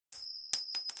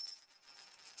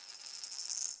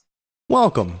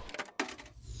Welcome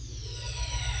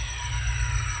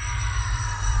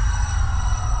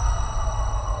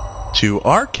to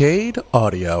Arcade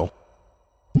Audio.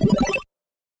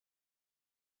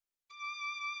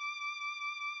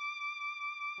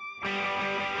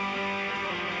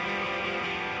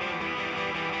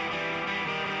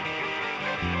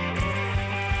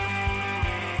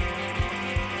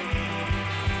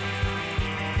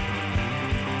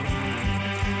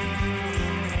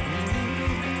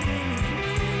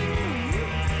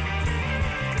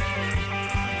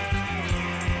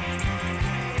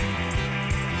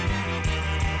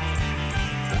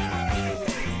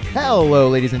 Hello,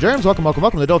 ladies and germs. Welcome to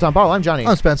Dilettante Ball. I'm Johnny.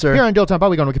 I'm Spencer. Here on Dilettante Ball,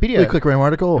 we go on Wikipedia. A quick random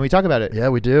article. And we talk about it. Yeah,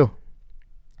 we do.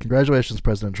 Congratulations,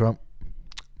 President Trump.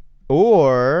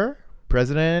 Or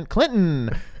President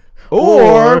Clinton.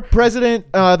 Or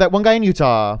President, that one guy in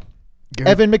Utah,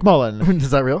 Evan McMullen.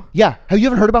 Is that real? Yeah. Have you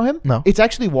ever heard about him? No. It's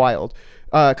actually wild.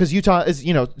 Because Utah is,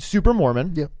 super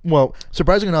Mormon. Yeah. Well,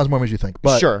 surprisingly not as Mormon as you think.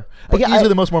 But, Sure. But Yeah, easily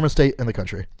the most Mormon state in the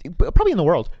country. Probably in the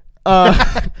world.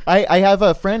 I have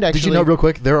a friend actually. Did you know, real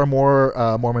quick, there are more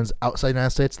Mormons outside the United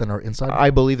States than are inside?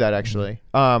 I believe that actually.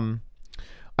 I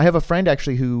have a friend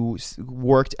actually who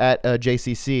worked at a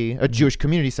JCC, a Jewish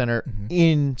Community Center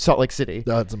in Salt Lake City.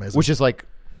 That's amazing. Which is like,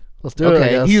 let's do it. I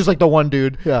guess. he was like the one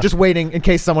dude, just waiting in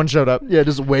case someone showed up. Yeah,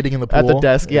 just waiting in the pool. At the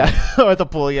desk, or at the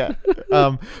pool, yeah.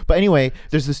 But anyway,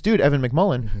 there's this dude, Evan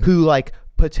McMullen, who like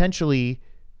potentially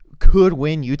could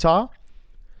win Utah.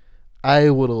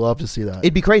 I would love to see that.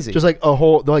 It'd be crazy. Just like a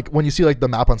whole, like when you see like the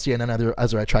map on CNN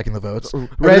as they're tracking the votes,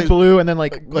 red, blue, and then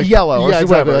like yellow. Yeah, or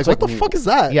exactly. Like, what the fuck is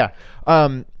that? Yeah.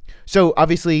 So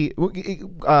obviously,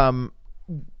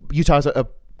 Utah's a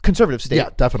conservative state.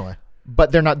 Yeah, definitely.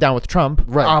 But they're not down with Trump,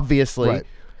 right? Obviously, right?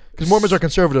 Because Mormons are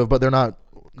conservative, but they're not.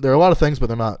 They're a lot of things, but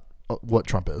they're not what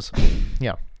Trump is.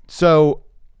 Yeah. So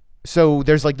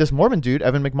there's like this Mormon dude,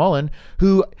 Evan McMullen,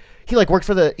 who he like worked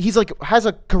for he's like has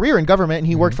a career in government, and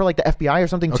he worked for like the FBI or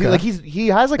something too. Like he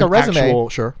has like a resume.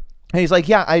 Sure. And he's like,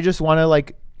 yeah, I just want to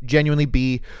like genuinely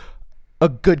be a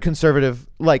good conservative,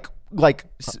 like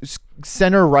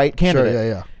center right candidate. Sure,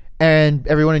 yeah. And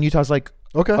everyone in Utah's like,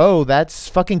 okay, oh, that's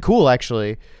fucking cool,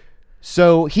 actually.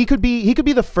 So he could be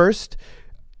the first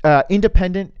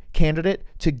independent candidate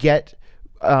to get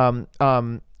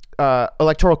electoral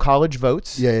college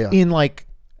votes. In like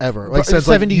ever, like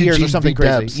 70 like years Eugene or something v.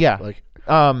 crazy. Debs. Yeah, like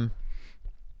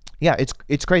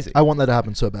it's crazy. I want that to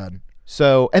happen so bad.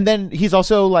 So, and then he's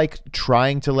also like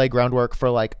trying to lay groundwork for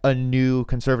like a new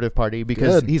conservative party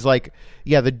because he's like,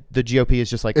 the GOP is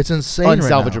just like, it's insane,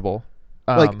 unsalvageable.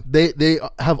 Right now. Like they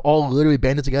have all literally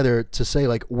banded together to say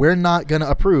like, we're not going to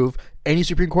approve any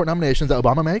Supreme Court nominations that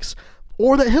Obama makes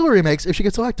or that Hillary makes if she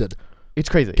gets elected. It's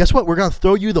crazy. Guess what? We're going to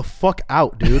throw you the fuck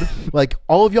out, dude. Like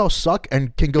all of y'all suck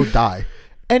and can go die.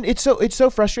 And it's so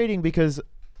frustrating because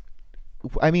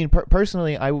I mean,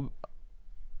 personally,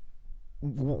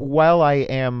 while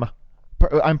I'm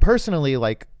personally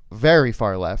like very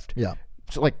far left. Yeah.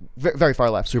 So like very far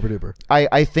left. Super duper.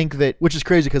 I think that, which is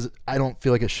crazy because I don't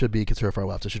feel like it should be considered far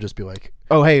left. It should just be like,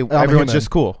 oh, hey, everyone's just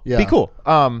cool. Yeah. Be cool.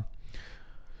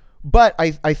 But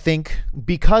I think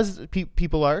because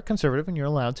people are conservative and you're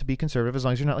allowed to be conservative as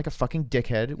long as you're not like a fucking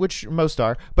dickhead, which most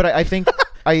are. But I think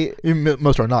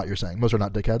most are not. You're saying most are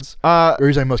not dickheads. Or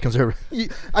you're saying most conservative?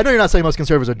 I know you're not saying most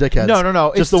conservatives are dickheads.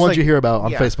 No. Just the ones you hear about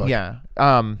on Facebook. Yeah.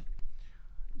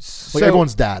 Like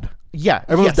everyone's dad. Yeah.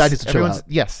 Everyone's dad needs to chill out.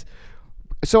 Yes.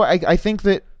 So I think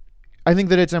that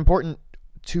it's important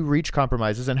to reach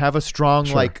compromises and have a strong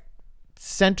like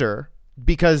center.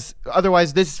 Because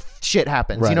otherwise this shit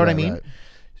happens. You know what I mean? Right.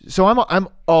 So I'm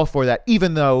all for that,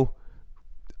 even though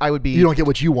I would be... You don't get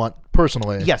what you want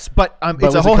personally. Yes, but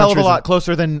it's a whole hell of a lot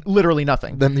closer than literally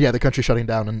nothing. Then, the country shutting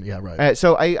down and, right.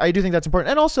 So I do think that's important.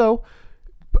 And also,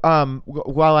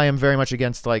 while I am very much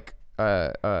against, like,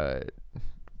 laws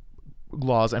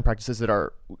and practices that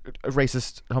are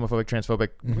racist, homophobic, transphobic,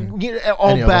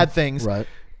 all bad things, right.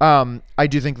 I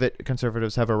do think that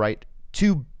conservatives have a right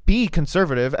to be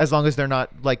conservative as long as they're not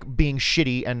like being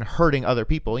shitty and hurting other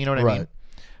people. You know what I mean?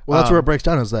 Well, that's where it breaks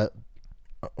down is that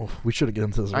we should get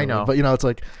into this. I know, but it's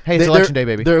like, hey, it's election day,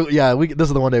 baby. This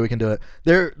is the one day we can do it.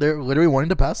 They're literally wanting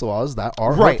to pass laws that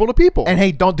are hurtful to people. And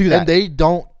hey, don't do that. And they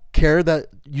don't care that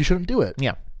you shouldn't do it.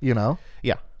 Yeah. Yeah.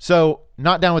 So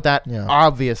not down with that. Yeah.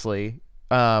 Obviously.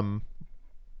 But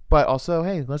also,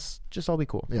 hey, let's just all be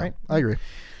cool. Yeah, right? I agree.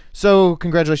 So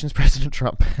congratulations, President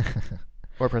Trump.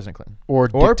 Or President Clinton. Or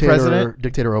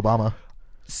dictator Obama.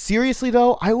 Seriously,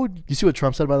 though, I would... You see what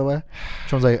Trump said, by the way?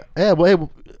 Trump's like, hey,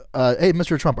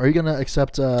 Mr. Trump, are you going to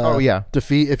accept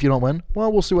defeat if you don't win?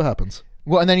 Well, we'll see what happens.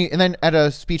 Well, and then at a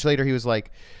speech later, he was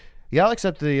like, Yeah, I'll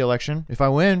accept the election if I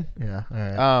win. Yeah. All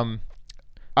right.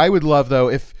 I would love though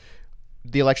if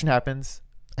the election happens,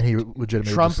 and he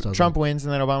legitimately just doesn't. Trump wins,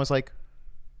 and then Obama's like,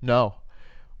 no,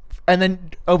 and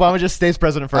then Obama just stays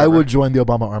president forever. I would join the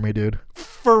Obama army, dude.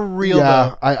 For real,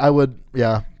 Yeah, though. I would.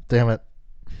 Yeah, damn it.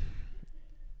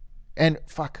 And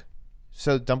fuck,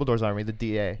 so Dumbledore's army, the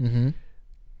DA. Mm-hmm.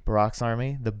 Barack's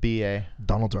army, the BA.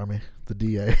 Donald's army, the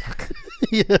DA.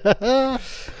 Yeah.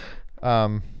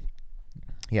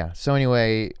 Yeah. So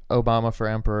anyway, Obama for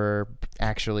emperor.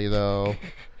 Actually, though,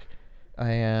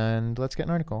 and let's get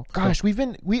an article. Gosh,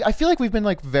 I feel like we've been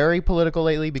like very political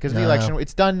lately because of the election.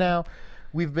 It's done now.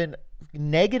 We've been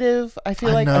negative. I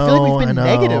feel like we've been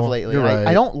negative lately. You're right.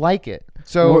 I don't like it.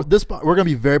 So we're gonna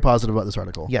be very positive about this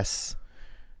article. yes.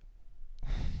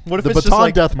 What if The it's just Baton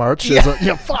like, Death March is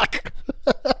fuck.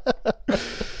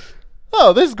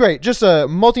 oh, this is great. Just a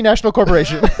multinational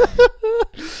corporation.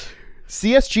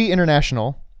 CSG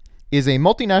International is a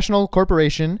multinational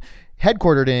corporation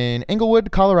headquartered in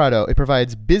Englewood, Colorado. It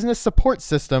provides business support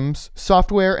systems,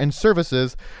 software, and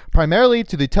services primarily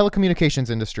to the telecommunications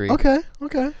industry. Okay.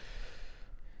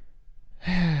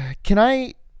 Can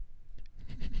I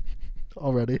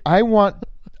Already. I want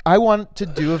to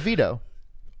do a veto.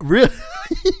 Really?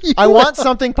 I want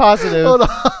something positive, Hold on.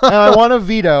 and I want a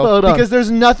veto Hold on. because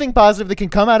there's nothing positive that can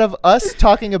come out of us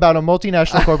talking about a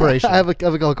multinational corporation. I have a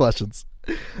couple of questions.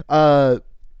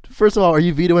 First of all, are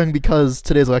you vetoing because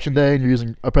today's election day and you're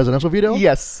using a presidential veto?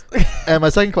 Yes. And my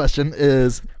second question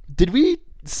is, did we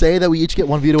say that we each get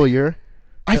one veto a year?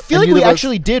 I feel And like we neither of us-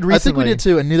 actually did I think recently. we did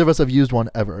too, and neither of us have used one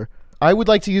ever. I would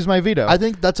like to use my veto. I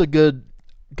think that's a good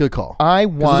call. I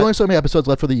 'Cause there's want. only so many episodes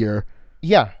left for the year.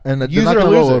 Yeah. And they're use not it or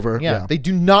gonna lose roll it. over. Yeah. Yeah. They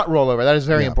do not roll over. That is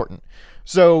very Yeah. important.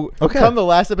 So Okay. come the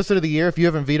last episode of the year, if you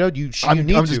haven't vetoed, you need I'm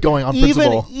to. just going on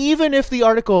principle. Even if the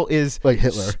article is Like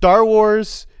Hitler. Star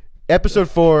Wars Episode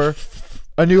 4,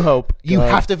 A New Hope, you God,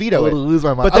 have to veto I it. would lose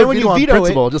my mind. But then I would when you on veto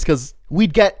principle, it, just because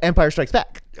we'd get Empire Strikes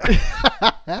Back.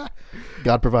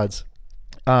 God provides.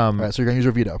 All right, so you're gonna use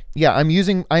your veto. Yeah,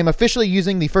 I'm officially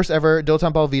using the first ever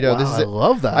Dilettante Ball veto. Wow, This is I it.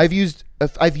 love that.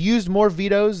 I've used more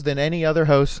vetoes than any other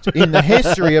host in the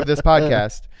history of this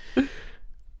podcast.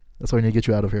 That's why I need to get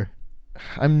you out of here.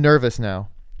 I'm nervous now.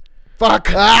 Fuck.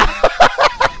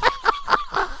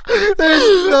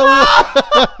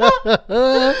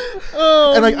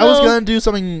 Oh, And like I was no. gonna do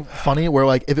something funny where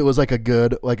like if it was like a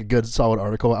good solid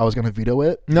article, I was gonna veto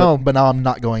it. No. but now I'm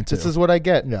not going to. This is what I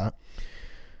get. yeah.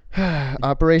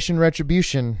 Operation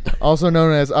Retribution, also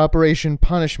known as Operation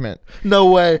Punishment, No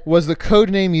way. was the code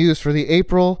name used for the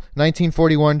April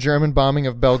 1941 German bombing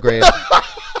of Belgrade,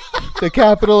 the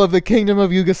capital of the Kingdom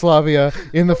of Yugoslavia,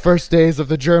 in the first days of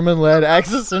the German-led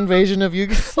Axis invasion of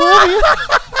Yugoslavia.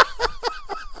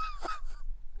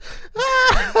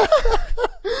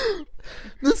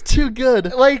 That's too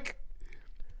good. Like,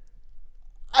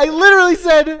 I literally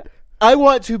said, I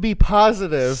want to be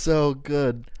positive. So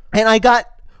good. And I got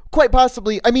quite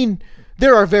possibly, I mean,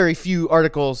 there are very few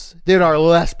articles that are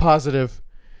less positive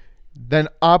than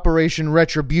Operation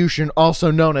Retribution,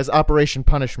 also known as Operation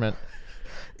Punishment.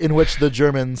 In which the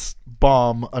Germans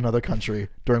bomb another country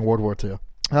during World War II.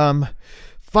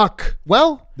 Fuck.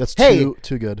 Well, That's hey,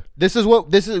 too good.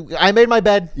 I made my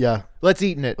bed. Yeah. Let's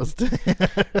eat in it.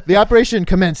 The operation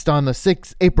commenced on the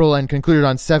 6th April and concluded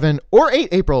on 7 or 8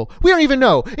 April. We don't even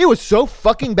know. It was so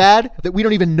fucking bad that we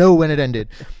don't even know when it ended,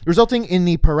 resulting in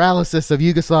the paralysis of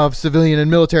Yugoslav civilian and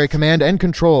military command and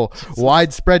control,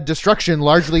 widespread destruction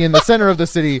largely in the center of the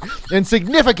city, and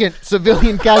significant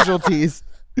civilian casualties.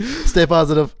 Stay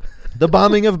positive. The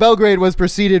bombing of Belgrade was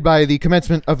preceded by the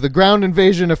commencement of the ground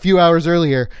invasion a few hours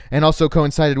earlier, and also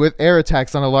coincided with air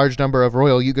attacks on a large number of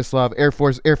Royal Yugoslav Air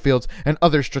Force airfields and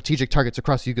other strategic targets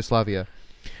across Yugoslavia.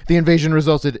 The invasion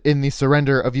resulted in the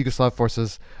surrender of Yugoslav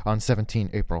forces on 17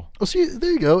 April. Oh, see,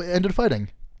 there you go. Ended fighting.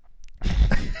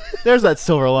 There's that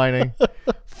silver lining.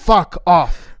 Fuck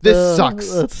off. This sucks.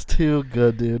 That's too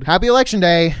good, dude. Happy Election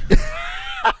Day.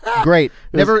 Great.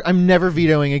 I'm never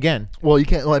vetoing again. Well, you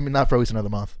can't. Well, I mean, not for at least another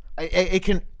month. It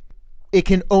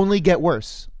can only get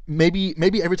worse. Maybe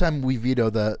every time we veto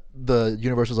that, the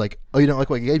universe is like, oh, you don't like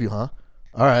what I gave you, huh?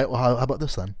 All right. Well, how about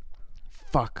this then?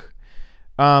 Fuck.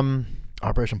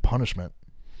 Operation Punishment.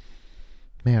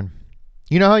 Man.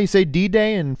 You know how you say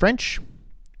D-Day in French?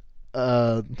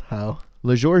 How?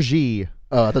 Le jour J.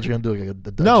 Oh, I thought you were gonna do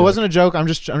like a No, it wasn't a joke. I'm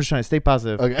just trying to stay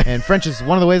positive. Okay. And French is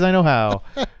one of the ways I know how,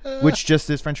 which just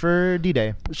is French for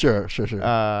D-Day. Sure.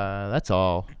 That's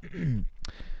all.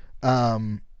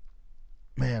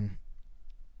 Man.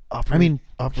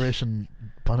 Operation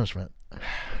Punishment.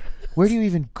 Where do you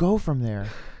even go from there?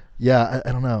 Yeah,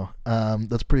 I don't know.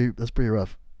 That's pretty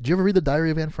rough. Did you ever read the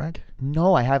Diary of Anne Frank?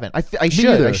 No, I haven't. I Me should.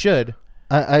 neither. I should.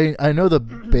 I know the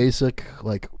basic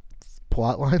like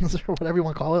plot lines or whatever you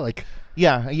want to call it. Like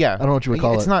Yeah. I don't know what you would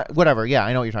call It's it. not whatever. Yeah,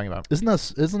 I know what you're talking about. Isn't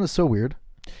it so weird?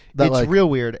 It's like, real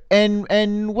weird.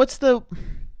 And what's the?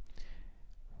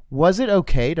 Was it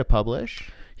okay to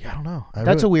publish? Yeah, I don't know.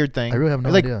 That's a weird thing. I really have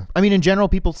no like, idea. I mean, in general,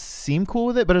 people seem cool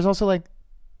with it, but it's also like,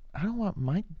 I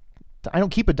don't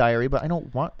keep a diary, but I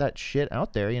don't want that shit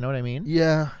out there. You know what I mean?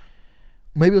 Yeah.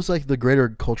 Maybe it's like the greater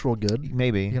cultural good,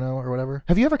 Maybe. you know, or whatever.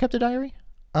 Have you ever kept a diary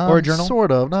or a journal? Sort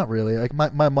of, not really. Like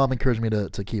my mom encouraged me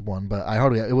to keep one, but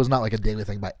it was not like a daily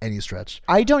thing by any stretch.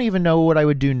 I don't even know what I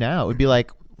would do now. It would be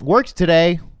like, worked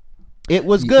today. It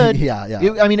was good. Yeah.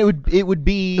 It would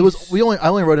be. It was. I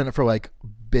only wrote in it for like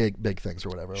big things or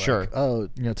whatever. Sure.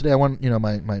 Like, today I went,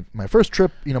 my first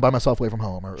trip, by myself away from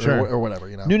home or whatever,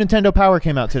 New Nintendo Power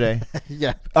came out today.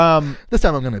 Yeah. This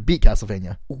time I'm gonna beat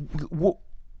Castlevania.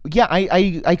 Yeah,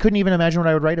 I couldn't even imagine what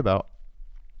I would write about.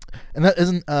 And that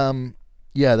isn't.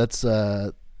 Yeah, that's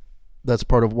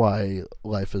part of why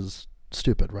life is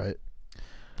stupid, right?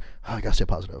 Oh, I gotta stay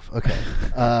positive. Okay.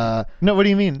 No, what do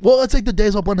you mean? Well, it's like the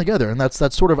days all blend together, and that's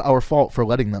sort of our fault for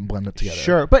letting them blend it together.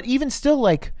 Sure, but even still,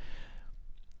 like,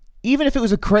 even if it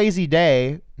was a crazy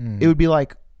day, it would be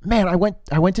like, man, I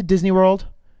went to Disney World,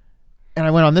 and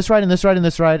I went on this ride and this ride and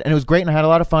this ride, and it was great, and I had a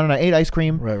lot of fun, and I ate ice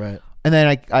cream. Right. And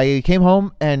then I came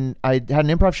home, and I had an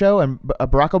improv show, and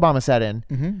Barack Obama sat in.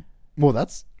 Mm-hmm. Well,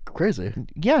 that's crazy.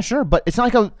 Yeah, sure, but it's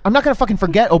not like I'm not gonna fucking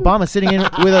forget Obama sitting in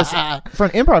with us for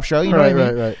an improv show. You know what I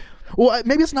mean? Right. Well,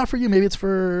 maybe it's not for you. Maybe it's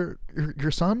for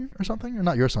your son or something, or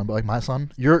not your son, but like my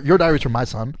son. Your diary's for my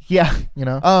son. Yeah.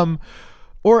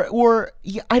 Or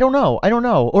yeah, I don't know.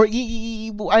 Or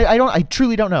I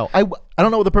truly don't know. I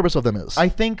don't know what the purpose of them is. I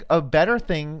think a better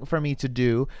thing for me to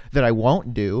do that I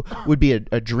won't do would be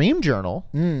a dream journal.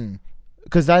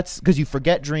 Because you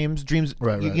forget dreams.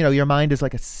 Right. Your mind is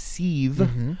like a sieve,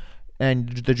 and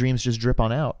the dreams just drip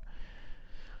on out.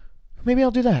 Maybe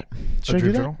I'll do that. Should I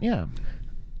do that? Journal? Yeah.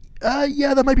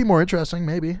 Yeah, that might be more interesting.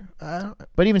 Maybe.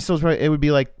 But even still, it would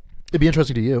be like, it'd be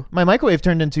interesting to you. my microwave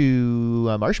turned into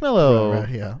a marshmallow. Right,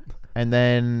 yeah. And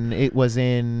then it was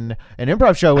in an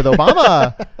improv show with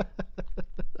Obama.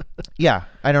 Yeah,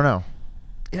 I don't know.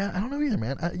 Yeah, I don't know either,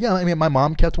 man. I mean, my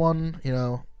mom kept one.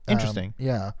 Interesting.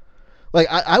 Yeah. Like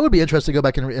I would be interested to go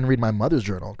back and read my mother's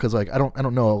journal because like I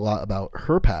don't know a lot about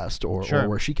her past or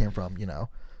where she came from.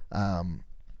 Same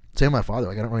with my father.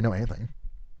 Like I don't really know anything.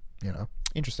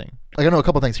 Interesting. Like I know a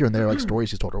couple things here and there, like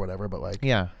stories he's told or whatever. But like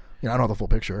Yeah. I don't have the full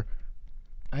picture.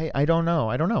 I don't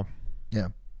know. Yeah.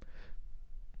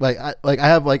 Like I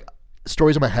have like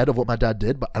stories in my head of what my dad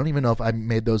did, but I don't even know if I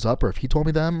made those up or if he told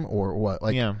me them or what.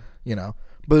 Like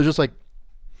but it's just like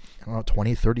I don't know,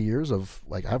 20, 30 years of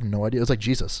like I have no idea. It's like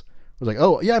Jesus. It was like,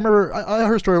 oh yeah, I remember I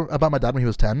heard a story about my dad when he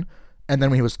was 10, and then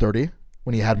when he was 30,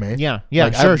 when he had me. Yeah.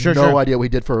 Like, I have no idea what he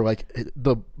did for like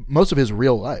the most of his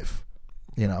real life.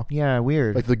 Yeah,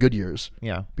 weird. Like the good years.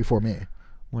 Yeah. Before me.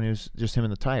 When it was just him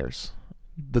and the tires.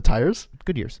 The tires?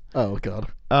 Good years. Oh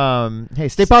god. Hey,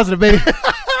 stay positive, baby.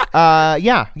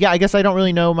 Yeah. I guess I don't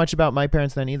really know much about my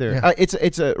parents then either. Yeah.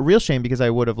 It's a real shame because I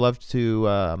would have loved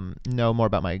to know more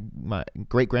about my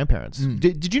great grandparents.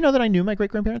 Did you know that I knew my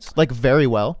great grandparents like very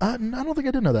well? I don't think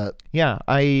I did know that. Yeah,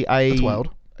 I. That's wild.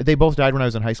 They both died when I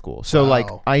was in high school, so like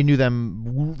I knew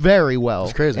them very well.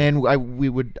 That's crazy. And I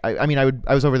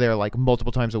was over there like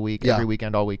multiple times a week, every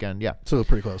weekend, all weekend. Yeah. So it was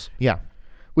pretty close. Yeah.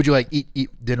 Would you like eat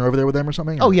dinner over there with them or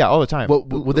something? Oh yeah, all the time.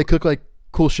 Would they cook like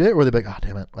cool shit, or would they be like, oh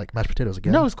damn it, like mashed potatoes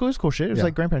again? No, it was cool. It was cool shit. It was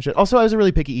like grandparent shit. Also, I was a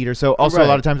really picky eater, so also a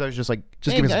lot of times I was just like,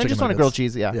 just give me some I chicken just want a nuggets. grilled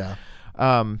cheese. Yeah. Yeah.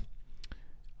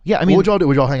 I What mean, would y'all do?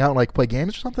 Would y'all hang out and like play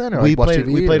games or something, or we like watch played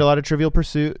TV? we played a lot of Trivial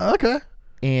Pursuit. Okay.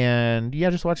 And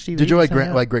just watch TV. Did your like just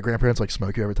hang out. great grandparents like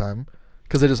smoke you every time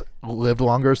because they just lived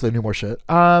longer, so they knew more shit?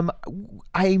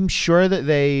 I'm sure that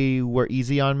they were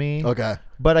easy on me. Okay.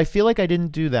 But I feel like I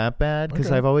didn't do that bad because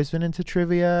Okay. I've always been into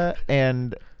trivia,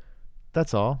 and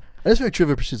that's all. I just feel like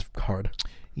Trivia Pursuit's hard.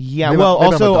 Yeah, Maybe well, I'm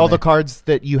a also all dummy. the cards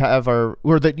that you have are,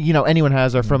 or that anyone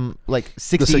has, are from like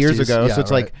 60 years 60s, ago. yeah, So it's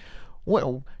right. like,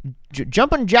 what?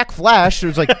 Jumping Jack Flash. It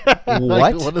was like, what?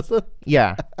 Like, what is it?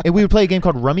 Yeah, and we would play a game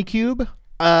called Rummy Cube.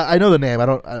 I know the name. I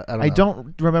don't know. I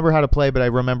don't remember how to play, but I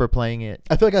remember playing it.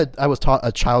 I feel like I was taught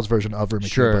a child's version of Rummy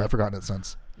Sure. Cube, but I've forgotten it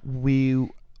since.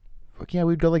 We'd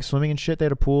go like swimming and shit. They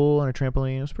had a pool and a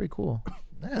trampoline. It was pretty cool.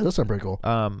 Yeah, that sounds pretty cool.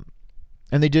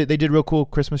 And they did real cool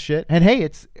Christmas shit. And hey,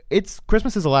 it's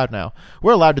Christmas is allowed now.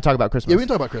 We're allowed to talk about Christmas. Yeah, we can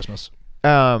talk about Christmas.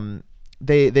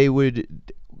 They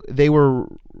were,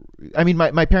 I mean,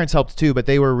 my parents helped too, but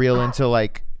they were real into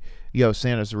like, yo,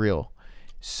 Santa's real.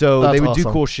 So That's they would do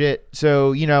awesome. cool shit.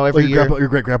 So, every year, your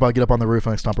great grandpa get up on the roof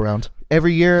and stomp around.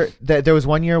 every year there was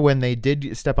one year when they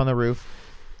did step on the roof,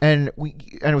 and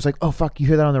it was like, oh fuck, you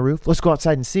hear that on the roof? Let's go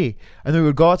outside and see. And then we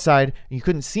would go outside, and you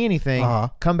couldn't see anything.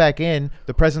 Come back in,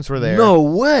 the presents were there. No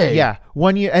way. Yeah,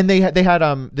 one year, and they had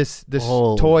this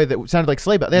toy that sounded like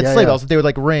sleigh bells. They had sleigh bells that they would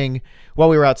like ring while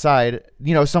we were outside.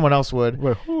 Someone else would.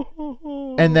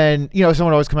 And then, someone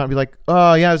would always come out and be like,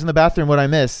 oh, yeah, I was in the bathroom. What'd I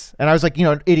miss? And I was like,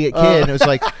 an idiot kid. And it was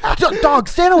like, dog,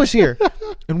 Santa was here.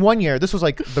 And one year, this was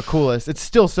like the coolest. It's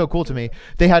still so cool to me.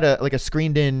 They had a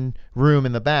screened in room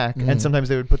in the back. And sometimes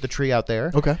they would put the tree out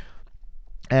there. Okay.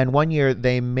 And one year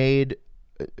they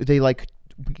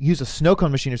used a snow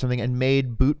cone machine or something and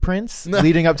made boot prints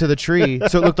leading up to the tree.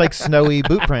 So it looked like snowy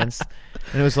boot prints.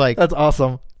 And it was like, that's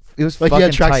awesome. It was like fucking he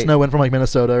had tracked tight. snow in from like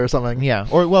Minnesota or something. Yeah,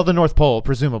 or the North Pole,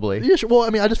 presumably. Yeah, sure. Well, I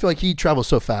mean, I just feel like he travels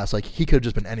so fast. Like he could have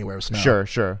just been anywhere with snow.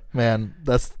 Sure. Man,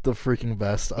 that's the freaking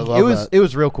best. I love that. It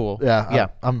was real cool. Yeah.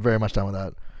 I'm very much down with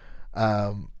that.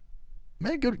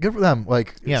 Man, good for them.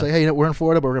 Like, say, hey, we're in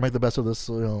Florida, but we're gonna make the best of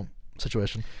this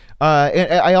situation.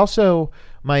 And I also,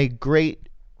 my great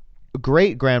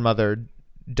grandmother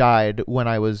died when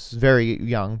I was very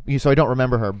young, so I don't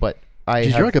remember her. But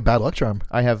you're like a bad luck charm.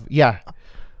 I have, yeah.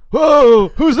 Whoa!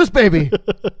 Who's this baby?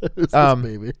 Who's this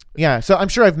baby? Yeah, so I'm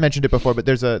sure I've mentioned it before, but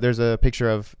there's a picture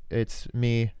of it's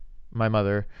me, my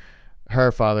mother,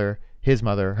 her father, his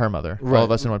mother, her mother, all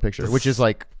of us in one picture, which is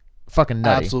like fucking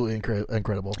nutty. Absolutely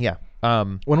incredible. Yeah.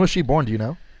 When was she born? Do you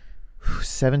know?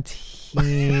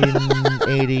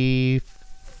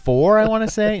 1784, I want to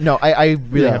say. No, I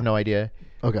really have no idea.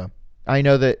 Okay. I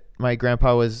know that my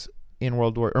grandpa was in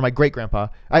World War, or my great grandpa.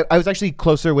 I was actually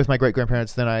closer with my great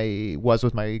grandparents than I was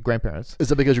with my grandparents.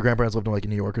 Is it because your grandparents lived in like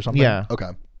New York or something? Yeah. Okay.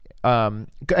 And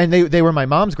they were my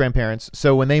mom's grandparents.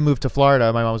 So when they moved to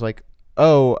Florida, my mom was like,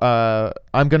 "Oh,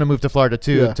 I'm gonna move to Florida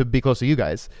too to be close to you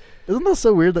guys." Isn't that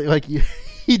so weird that like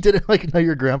he didn't like know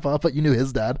your grandpa, but you knew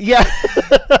his dad? Yeah.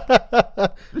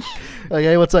 Like,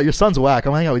 hey, what's up? Your son's whack.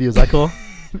 I'm hanging out with you. Is that cool?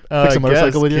 Fix a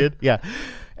motorcycle with you. Kid. Yeah.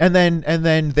 And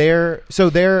then their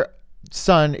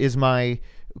son is my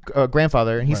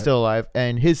grandfather, and he's still alive,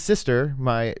 and his sister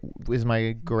is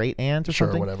my great aunt or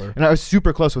something. Whatever. And I was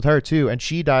super close with her too, and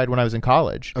she died when I was in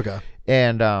college. Okay.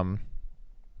 And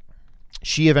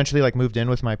she eventually like moved in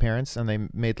with my parents, and they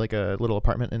made like a little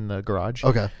apartment in the garage.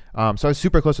 Okay. So I was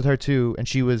super close with her too, and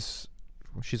she's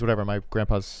whatever, my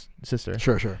grandpa's sister.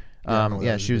 Sure.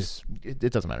 Yeah, she was.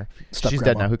 It doesn't matter. Step She's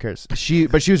grandma. dead now. Who cares? But she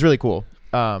was really cool.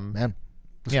 Man,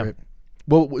 that's yeah. great.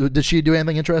 Well, did she do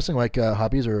anything interesting, like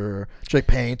hobbies, or did she like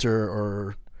paint,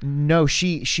 or? No,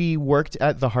 she worked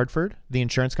at the Hartford, the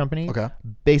insurance company. Okay.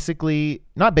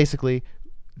 Not basically.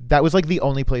 That was like the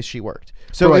only place she worked.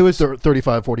 So for like it was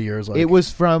 35, 40 years. Like. It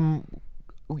was from,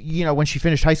 when she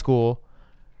finished high school.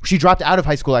 She dropped out of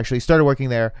high school, actually, started working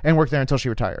there, and worked there until she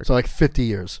retired. So like 50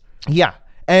 years. Yeah.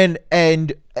 And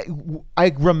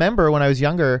I remember when I was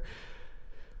younger,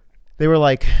 they were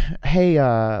like, "Hey,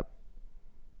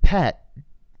 Pat,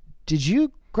 did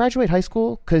you graduate high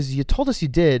school? Because you told us you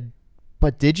did,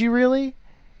 but did you really?"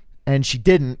 And she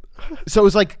didn't. So it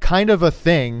was like kind of a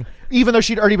thing, even though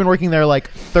she'd already been working there like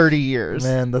 30 years.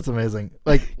 Man, that's amazing.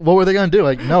 Like, what were they going to do?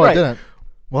 Like, no, I didn't.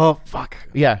 Well, fuck.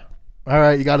 Yeah. All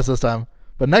right, you got us this time.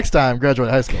 But next time, graduate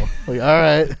high school. Like, all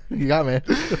right, you got me.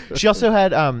 She also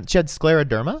had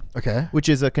scleroderma. Okay. Which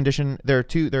is a condition. There are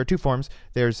two forms.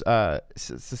 There's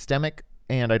systemic,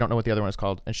 and I don't know what the other one is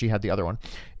called. And she had the other one.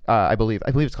 I believe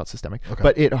it's called systemic. Okay.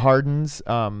 But it hardens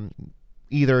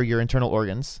either your internal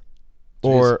organs,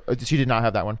 or she did not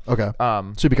have that one. Okay.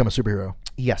 So you become a superhero.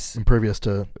 Yes. Impervious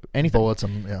to anything. Bullets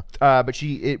and yeah. But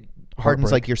it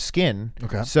hardens like your skin.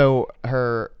 Okay. So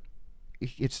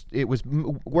it was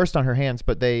worst on her hands,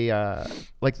 but they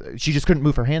she just couldn't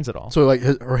move her hands at all. So like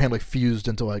her hand like fused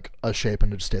into like a shape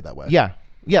and it just stayed that way. Yeah,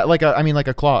 like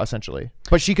a claw essentially.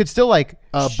 But she could still like.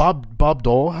 Bob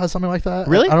Dole has something like that.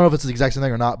 Really? I don't know if it's the exact same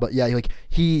thing or not, but yeah, like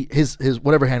his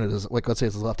whatever hand it is, like let's say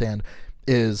it's his left hand,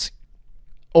 is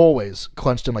always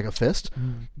clenched in like a fist.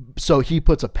 So he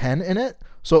puts a pen in it.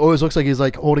 So it always looks like he's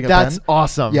like holding a pen. That's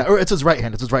awesome. Yeah, or it's his right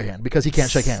hand. It's his right hand because he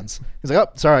can't shake hands. He's like,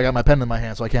 oh, sorry, I got my pen in my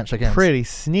hand, so I can't shake hands. Pretty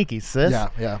sneaky, sis.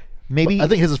 Yeah. Maybe I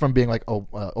think his is from being like a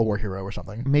war hero or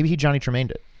something. Maybe he Johnny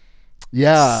Tremained it.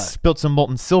 Yeah. Spilt some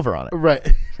molten silver on it.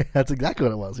 Right. That's exactly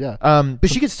what it was. Yeah. But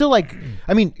she could still like.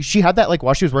 I mean, she had that like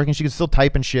while she was working. She could still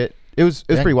type and shit. It was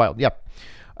pretty wild. Yeah.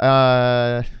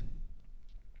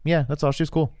 Yeah. That's all. She was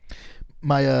cool.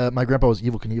 My grandpa was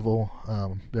Evel Knievel.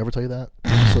 Did I ever tell you that?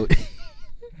 So.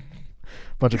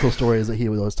 Bunch of cool stories that he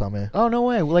would always tell me. Oh, no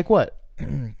way. Like what?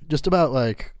 Just about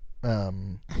like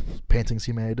paintings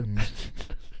he made and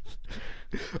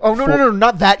Oh no,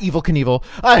 not that Evil Knievel.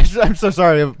 I'm so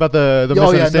sorry about the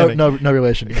misunderstanding. No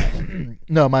relation.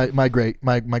 No, my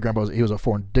grandpa he was a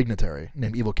foreign dignitary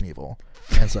named Evil Knievel,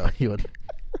 and so he would.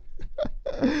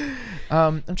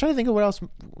 I'm trying to think of what else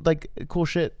like cool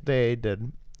shit they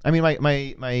did. I mean,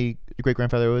 my great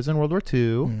grandfather was in World War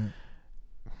II.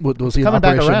 Was he coming in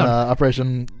Operation, back around?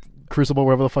 Operation Crucible,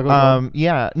 wherever the fuck it was?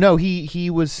 Yeah. No, he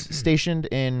was stationed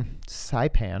in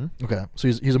Saipan. Okay, so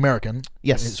he's American.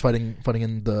 Yes, he's fighting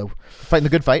in the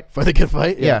good fight. Fight the good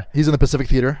fight. Yeah. He's in the Pacific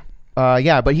Theater.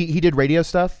 Yeah, but he did radio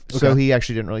stuff, so Okay. he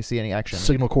actually didn't really see any action.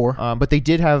 Signal Corps. But they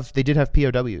did have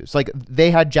POWs. Like they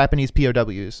had Japanese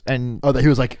POWs, and that he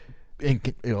was like in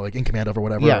command of or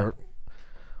whatever. Yeah. Or,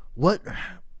 what?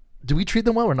 Do we treat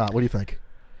them well or not? What do you think?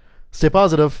 Stay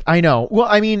positive. I know. Well,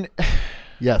 I mean,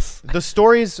 Yes. the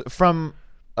stories from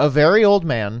a very old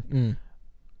man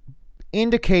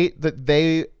indicate that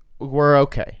they were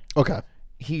okay. Okay.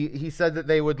 He said that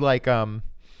they would like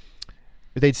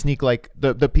they'd sneak like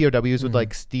the POWs would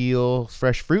like steal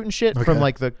fresh fruit and shit from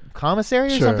like the commissary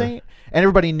or Sure. something, and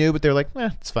everybody knew, but they were like,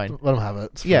 it's fine. Let them have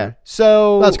it. It's Yeah. free.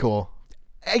 So That's cool.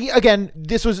 Again,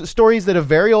 this was stories that a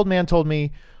very old man told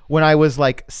me when I was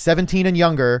like 17 and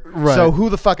younger. Right. So who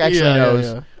the fuck actually knows?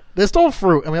 Yeah. They stole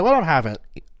fruit. I mean, let them have it.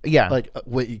 Yeah. Like,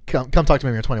 wait, come talk to me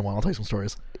when you're 21. I'll tell you some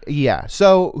stories. Yeah.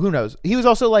 So who knows? He was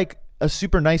also like a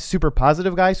super nice, super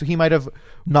positive guy. So he might have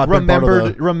Not been part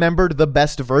of the- remembered the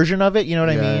best version of it. You know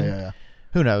what I mean? Yeah.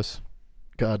 Who knows?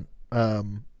 God.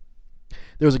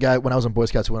 There was a guy when I was in Boy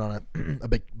Scouts who went on a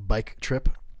big bike trip,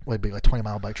 like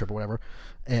 20-mile bike trip or whatever,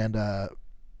 and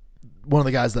one of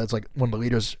the guys that's like one of the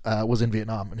leaders was in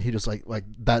Vietnam, and he just like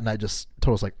that night just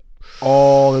told us like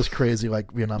all this crazy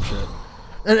like Vietnam shit,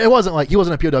 and it wasn't like he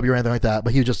wasn't a POW or anything like that,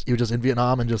 but he was just in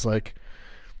Vietnam and just like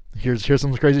here's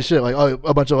some crazy shit, like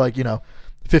a bunch of like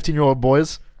 15-year-old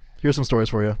boys. Here's some stories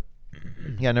for you.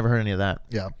 Yeah, I never heard any of that.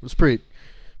 Yeah, it was pretty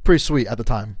sweet at the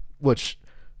time. Which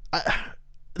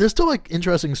there's still like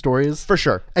interesting stories For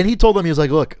sure. And he told them, he was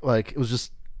like, look, like it was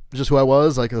just who I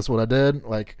was, like that's what I did.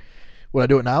 Like, would I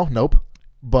do it now? Nope.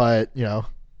 But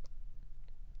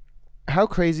how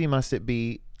crazy must it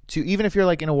be to, even if you're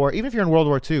like in a war, even if you're in World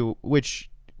War II, which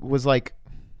was like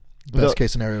best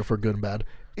case scenario for good and bad.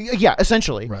 Yeah,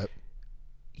 essentially. Right.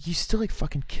 You still like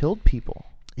fucking killed people.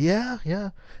 Yeah.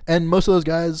 And most of those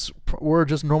guys were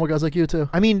just normal guys like you too.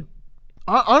 I mean,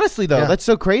 honestly though, Yeah. that's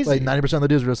so crazy. Like 90% of the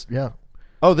dudes were just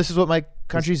oh, this is what my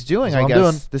country's doing. this is I what guess I'm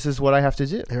doing. this is what I have to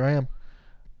do. here I am.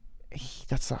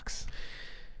 That sucks.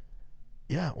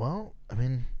 Yeah. Well, I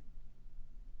mean,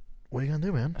 what are you gonna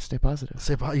do, man? Stay positive.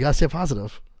 You gotta stay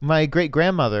positive. My great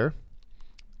grandmother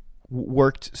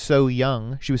worked so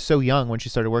young. She was so young when she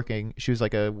started working. She was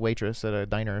like a waitress at a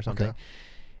diner or something. Okay.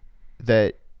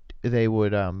 That they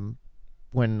would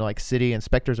when like city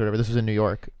inspectors or whatever, this was in New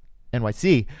York,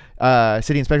 NYC,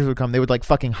 city inspectors would come, they would like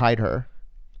fucking hide her.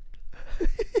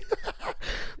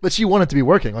 But she wanted to be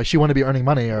working. Like she wanted to be earning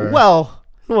money, or Well,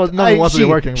 no one wants to be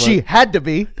working. She But had to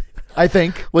be, I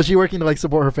think. was she working to like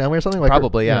support her family or something? Like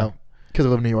Probably, yeah. Because I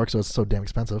live in New York, so it's so damn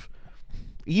expensive.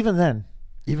 Even then,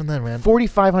 man.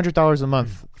 $4,500 a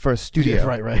month for a studio.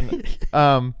 Yeah,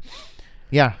 right.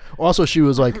 Yeah. Also, she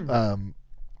was like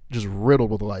just riddled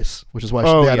with lice, which is why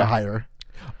they had to hire her.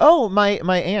 Oh, my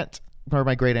aunt or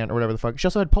my great aunt or whatever the fuck. She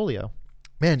also had polio.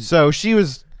 Man, So she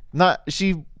was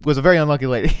a very unlucky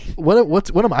lady. what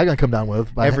am I gonna come down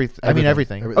with?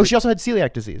 Everything. Oh, she also had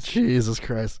celiac disease. Jesus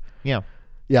Christ. Yeah.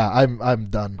 Yeah, I'm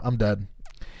done. I'm dead.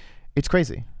 It's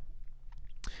crazy.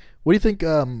 What do you think?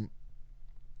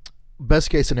 Best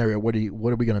case scenario. What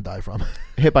are we gonna die from?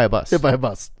 Hit by a bus. Hit by a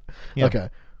bus. Yeah. Okay,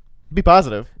 Be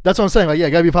positive. that's what I'm saying. Like, yeah,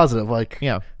 gotta be positive. Like,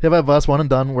 Yeah. hit by a bus, one and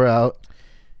done. We're out.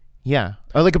 Yeah.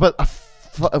 Or like a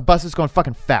bus is going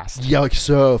fucking fast. Yeah, like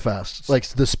so fast. Like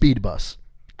the speed bus.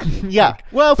 Yeah.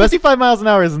 Well, 55 miles an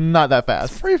hour is not that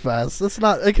fast. Pretty fast. It's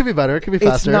not. It could be better. It could be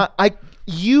faster. It's not.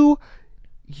 You.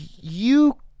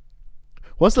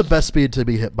 What's the best speed to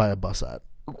be hit by a bus at?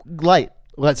 Light.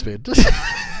 Light speed.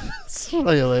 See you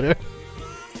later.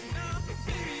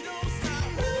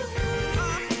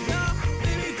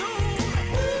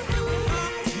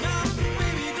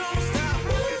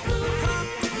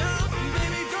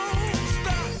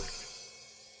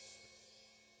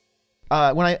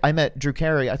 When I met Drew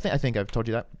Carey, I think I've told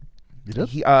you that. You did?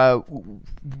 He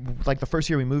like the first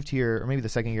year we moved here, or maybe the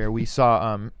second year, we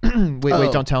saw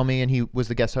Wait, Don't Tell Me, and he was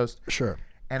the guest host. Sure.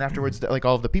 And afterwards, like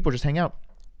all of the people just hang out,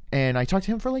 and I talked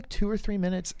to him for like 2 or 3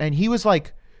 minutes, and he was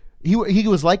like, he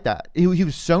was like that. He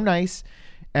was so nice,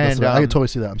 and I can totally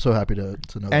see that. I'm so happy to know.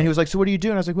 And that. he was like, "So what do you do?"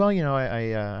 And I was like, "Well,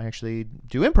 I actually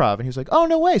do improv." And he was like, "Oh,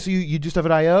 no way! So you do stuff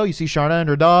at IO? You see Sharna and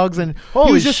her dogs?" And Holy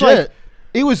he was just shit. like,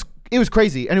 It was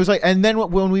crazy, and it was like, and then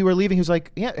when we were leaving, he was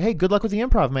like, "Yeah, hey, good luck with the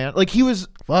improv, man." Like he was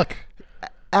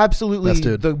absolutely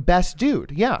the best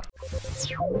dude. Yeah.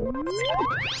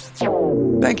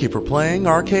 Thank you for playing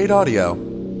Arcade Audio.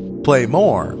 Play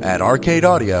more at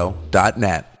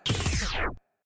arcadeaudio.net.